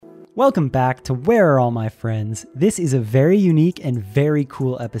Welcome back to Where Are All My Friends? This is a very unique and very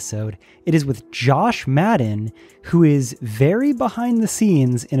cool episode. It is with Josh Madden, who is very behind the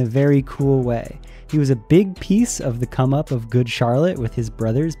scenes in a very cool way. He was a big piece of the come up of Good Charlotte with his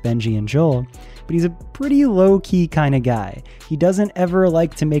brothers, Benji and Joel, but he's a pretty low-key kind of guy. He doesn't ever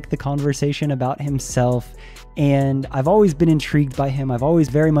like to make the conversation about himself, and I've always been intrigued by him. I've always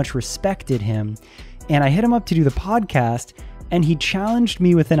very much respected him, and I hit him up to do the podcast, and he challenged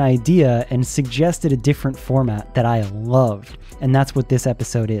me with an idea and suggested a different format that I loved. And that's what this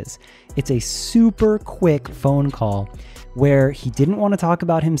episode is. It's a super quick phone call where he didn't want to talk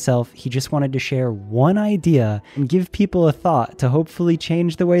about himself. He just wanted to share one idea and give people a thought to hopefully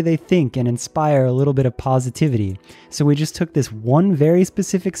change the way they think and inspire a little bit of positivity. So we just took this one very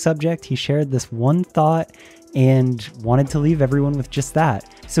specific subject. He shared this one thought and wanted to leave everyone with just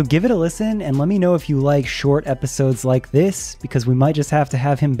that. So give it a listen and let me know if you like short episodes like this, because we might just have to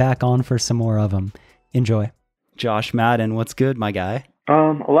have him back on for some more of them. Enjoy. Josh Madden, what's good, my guy? A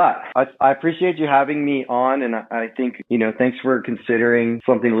lot. I appreciate you having me on, and I think, thanks for considering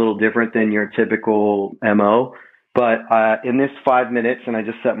something a little different than your typical MO. But in this 5 minutes, and I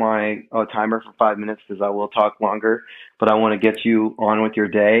just set my timer for 5 minutes because I will talk longer, but I want to get you on with your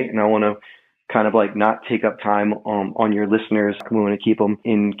day, and I want to kind of like not take up time on your listeners. We want to keep them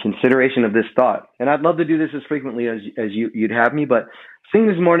in consideration of this thought. And I'd love to do this as frequently as you'd have me, but seeing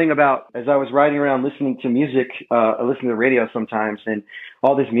this morning about, as I was riding around listening to music, listening to the radio sometimes, and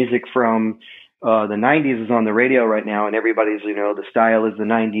all this music from the 90s is on the radio right now, and everybody's, the style is the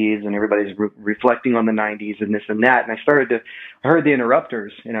 90s, and everybody's reflecting on the 90s and this and that. And I heard the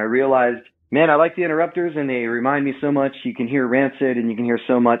Interrupters, and I realized, man, I like the Interrupters, and they remind me so much. You can hear Rancid, and you can hear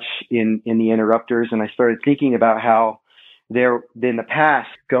so much in the Interrupters. And I started thinking about how they're in the past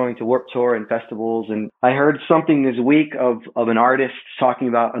going to Warped Tour and festivals. And I heard something this week of an artist talking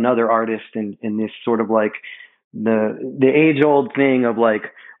about another artist, and this sort of like the age old thing of like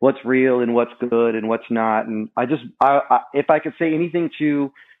what's real and what's good and what's not. And I if I could say anything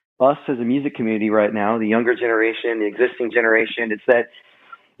to us as a music community right now, the younger generation, the existing generation, it's that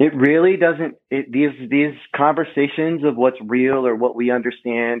it really doesn't, these conversations of what's real or what we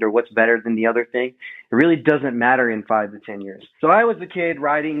understand or what's better than the other thing, it really doesn't matter in 5 to 10 years. So I was a kid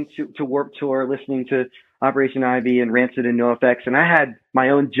riding to Warped Tour, listening to Operation Ivy and Rancid and NoFX, and I had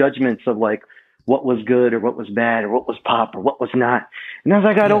my own judgments of like what was good or what was bad or what was pop or what was not. And as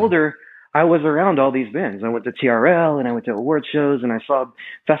I got older, I was around all these bands. I went to TRL and I went to award shows and I saw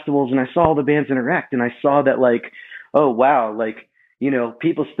festivals and I saw all the bands interact, and I saw that like, oh wow, like,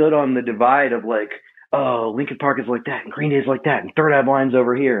 people stood on the divide of like, oh, Linkin Park is like that, and Green Day is like that, and Third Eye Blind's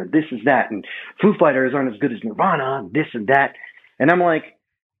over here, and this is that, and Foo Fighters aren't as good as Nirvana, and this and that. And I'm like,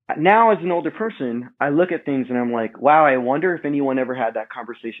 now as an older person, I look at things and I'm like, wow, I wonder if anyone ever had that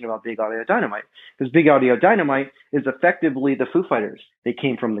conversation about Big Audio Dynamite. Because Big Audio Dynamite is effectively the Foo Fighters. They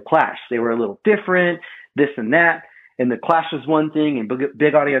came from the Clash. They were a little different, this and that. And the Clash was one thing, and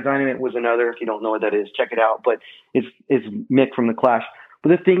Big Audio Dynamite was another. If you don't know what that is, check it out. But it's Mick from the Clash. But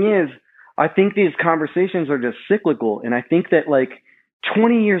the thing is, I think these conversations are just cyclical. And I think that like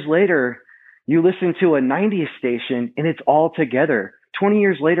 20 years later, you listen to a 90s station and it's all together. 20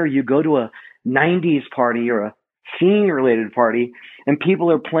 years later, you go to a 90s party or a scene-related party, and people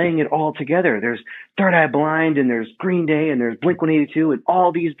are playing it all together. There's Third Eye Blind, and there's Green Day, and there's Blink-182, and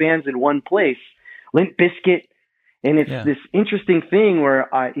all these bands in one place. Limp Bizkit. And it's this interesting thing where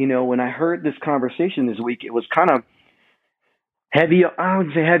when I heard this conversation this week, it was kind of heavy. I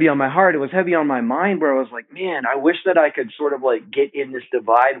wouldn't say heavy on my heart. It was heavy on my mind, where I was like, man, I wish that I could sort of like get in this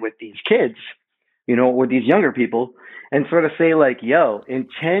divide with these kids, with these younger people, and sort of say like, yo, in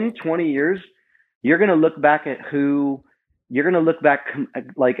 10, 20 years, you're going to look back at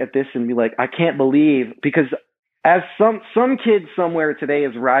like at this and be like, I can't believe, because as some kid somewhere today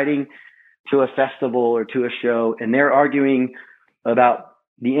is riding to a festival or to a show, and they're arguing about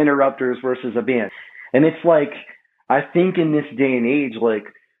the Interrupters versus a band. And it's like, I think in this day and age, like,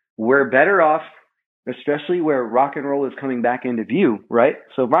 we're better off, especially where rock and roll is coming back into view, right?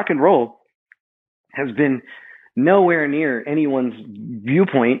 So rock and roll has been nowhere near anyone's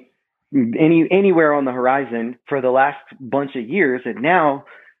viewpoint anywhere on the horizon for the last bunch of years. And now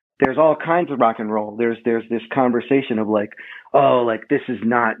there's all kinds of rock and roll. There's this conversation of like, oh, like this is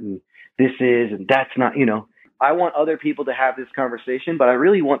not, and this is, and that's not, I want other people to have this conversation, but I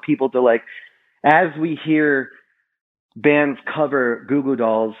really want people to like, as we hear bands cover Goo Goo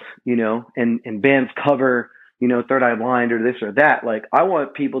Dolls, and bands cover, Third Eye Blind or this or that, like, I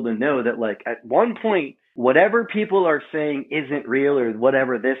want people to know that like at one point, whatever people are saying isn't real or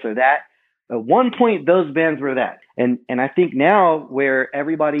whatever this or that, At one point, those bands were that. And I think now where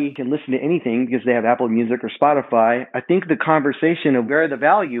everybody can listen to anything because they have Apple Music or Spotify, I think the conversation of where the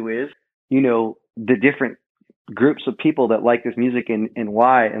value is, you know, the different groups of people that like this music and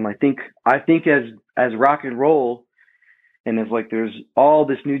why. And I think as rock and roll, and as like there's all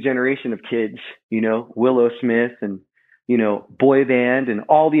this new generation of kids, you know, Willow Smith and, you know, boy band and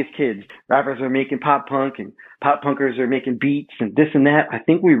all these kids, rappers are making pop punk and pop punkers are making beats and this and that. I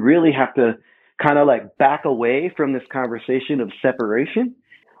think we really have to kind of like back away from this conversation of separation.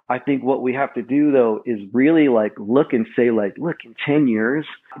 I think what we have to do though is really like look and say like, look, in 10 years,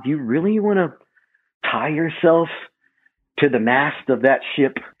 do you really want to tie yourself to the mast of that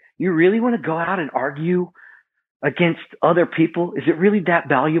ship? You really want to go out and argue against other people? Is it really that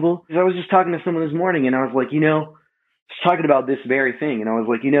valuable? Because I was just talking to someone this morning and I was like, you know, just talking about this very thing. And I was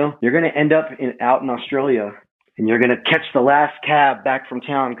like, you know, you're going to end up out in Australia and you're going to catch the last cab back from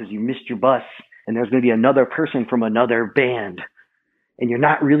town because you missed your bus. And there's going to be another person from another band. And you're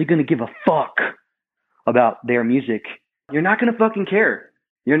not really going to give a fuck about their music. You're not going to fucking care.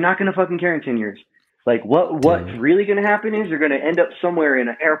 You're not going to fucking care in 10 years. Like what's really going to happen is you're going to end up somewhere in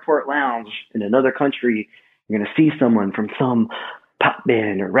an airport lounge in another country. You're going to see someone from some pop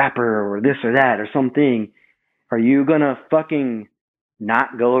band or rapper or this or that or something. Are you going to fucking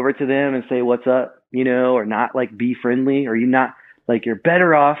not go over to them and say, what's up, you know, or not like be friendly? Or you not like, you're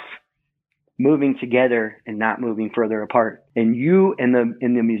better off moving together and not moving further apart. And you and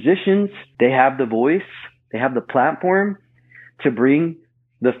the musicians, they have the voice, they have the platform to bring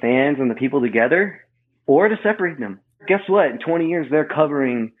the fans and the people together or to separate them. Guess what? In 20 years, they're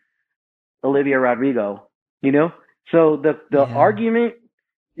covering Olivia Rodrigo, you know? So the argument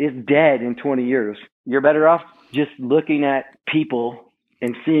is dead in 20 years. You're better off just looking at people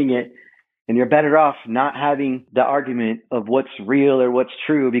and seeing it. And you're better off not having the argument of what's real or what's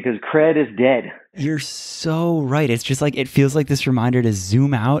true because cred is dead. You're so right. It's just like, it feels like this reminder to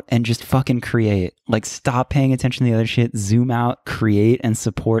zoom out and just fucking create. Like stop paying attention to the other shit, zoom out, create, and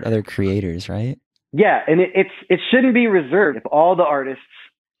support other creators, right? Yeah. And it shouldn't be reserved. If all the artists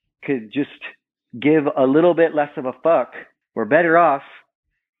could just give a little bit less of a fuck, we're better off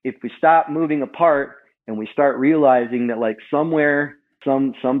if we stop moving apart and we start realizing that like somewhere,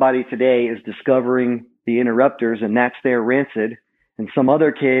 somebody today is discovering the Interrupters and that's their Rancid, and some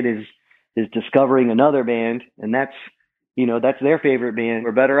other kid is discovering another band and that's, you know, that's their favorite band.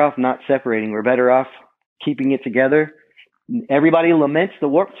 We're better off not separating. We're better off keeping it together. Everybody laments the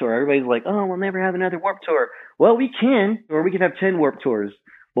Warped Tour. Everybody's like, oh, we'll never have another Warped Tour. Well, we can, or we can have 10 Warped Tours.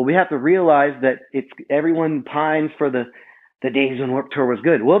 But we have to realize that everyone pines for the days when Warped Tour was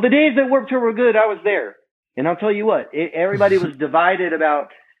good. Well, the days that Warped Tour were good, I was there. And I'll tell you what, everybody was divided about,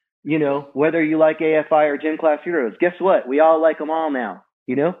 you know, whether you like AFI or Gym Class Heroes. Guess what? We all like them all now,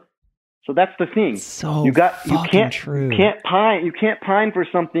 you know? So that's the thing. So you can't pine for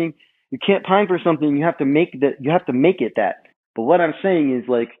something. You can't pine for something. You have to make it that. But what I'm saying is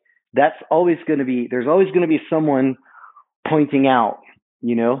like, there's always going to be someone pointing out,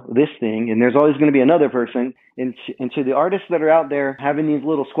 you know, this thing, and there's always going to be another person. And to the artists that are out there having these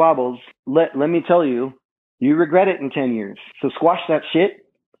little squabbles, let me tell you, you regret it in 10 years. So squash that shit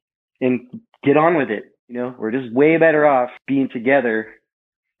and get on with it. You know, we're just way better off being together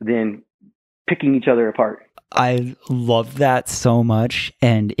than picking each other apart. I love that so much.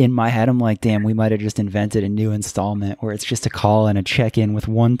 And in my head, I'm like, damn, we might have just invented a new installment where it's just a call and a check-in with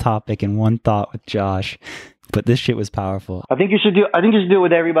one topic and one thought with Josh. But this shit was powerful. I think you should do it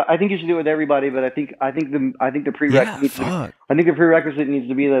with everybody. But I think the prerequisite needs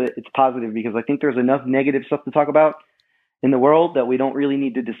to be that it's positive, because I think there's enough negative stuff to talk about in the world that we don't really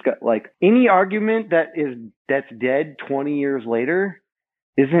need to discuss. Like any argument that's dead 20 years later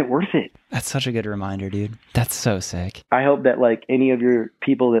isn't worth it. That's such a good reminder, dude. That's so sick. I hope that like any of your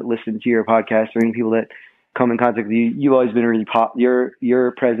people that listen to your podcast or any people that come in contact with you, you've always been really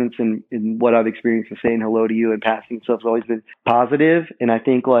your presence and what I've experienced of saying hello to you and passing stuff has always been positive. And I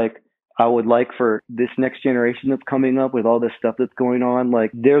think like I would like for this next generation that's coming up with all this stuff that's going on,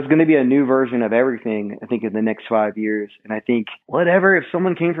 like there's going to be a new version of everything, I think, in the next 5 years. And I think if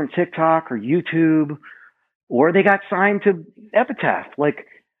someone came from TikTok or YouTube or they got signed to Epitaph, like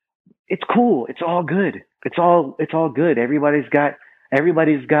it's cool. It's all good. It's all good. Everybody's got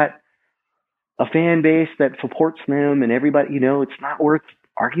a fan base that supports them, and everybody, you know, it's not worth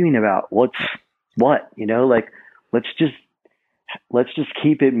arguing about what's what, you know, like let's just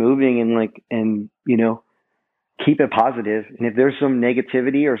keep it moving and you know, keep it positive. And if there's some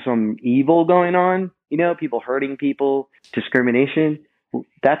negativity or some evil going on, you know, people hurting people, discrimination,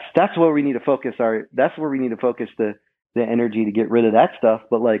 that's where we need to focus the the energy to get rid of that stuff.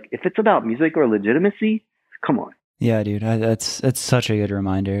 But like, if it's about music or legitimacy, come on. Yeah, dude, that's such a good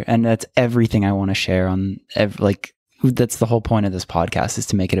reminder, and that's everything I want to share on. That's the whole point of this podcast, is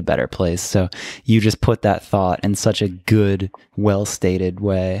to make it a better place. So you just put that thought in such a good, well stated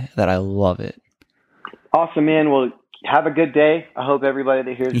way that I love it. Awesome, man. Well, have a good day. I hope everybody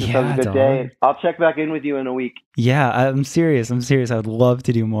that hears this has a good day. I'll check back in with you in a week. Yeah, I'm serious. I would love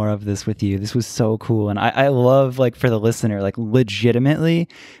to do more of this with you. This was so cool. And I love, like, for the listener, like, legitimately,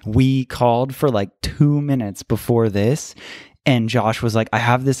 we called for like 2 minutes before this. And Josh was like, I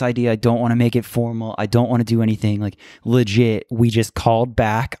have this idea. I don't want to make it formal. I don't want to do anything. Like, legit, we just called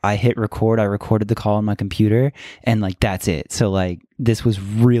back. I hit record. I recorded the call on my computer, and like, that's it. So like, this was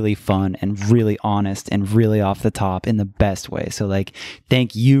really fun and really honest and really off the top in the best way. So like,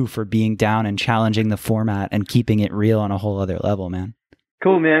 thank you for being down and challenging the format and keeping it real on a whole other level, man.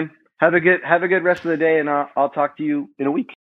 Cool, man. Have a good rest of the day, and I'll talk to you in a week.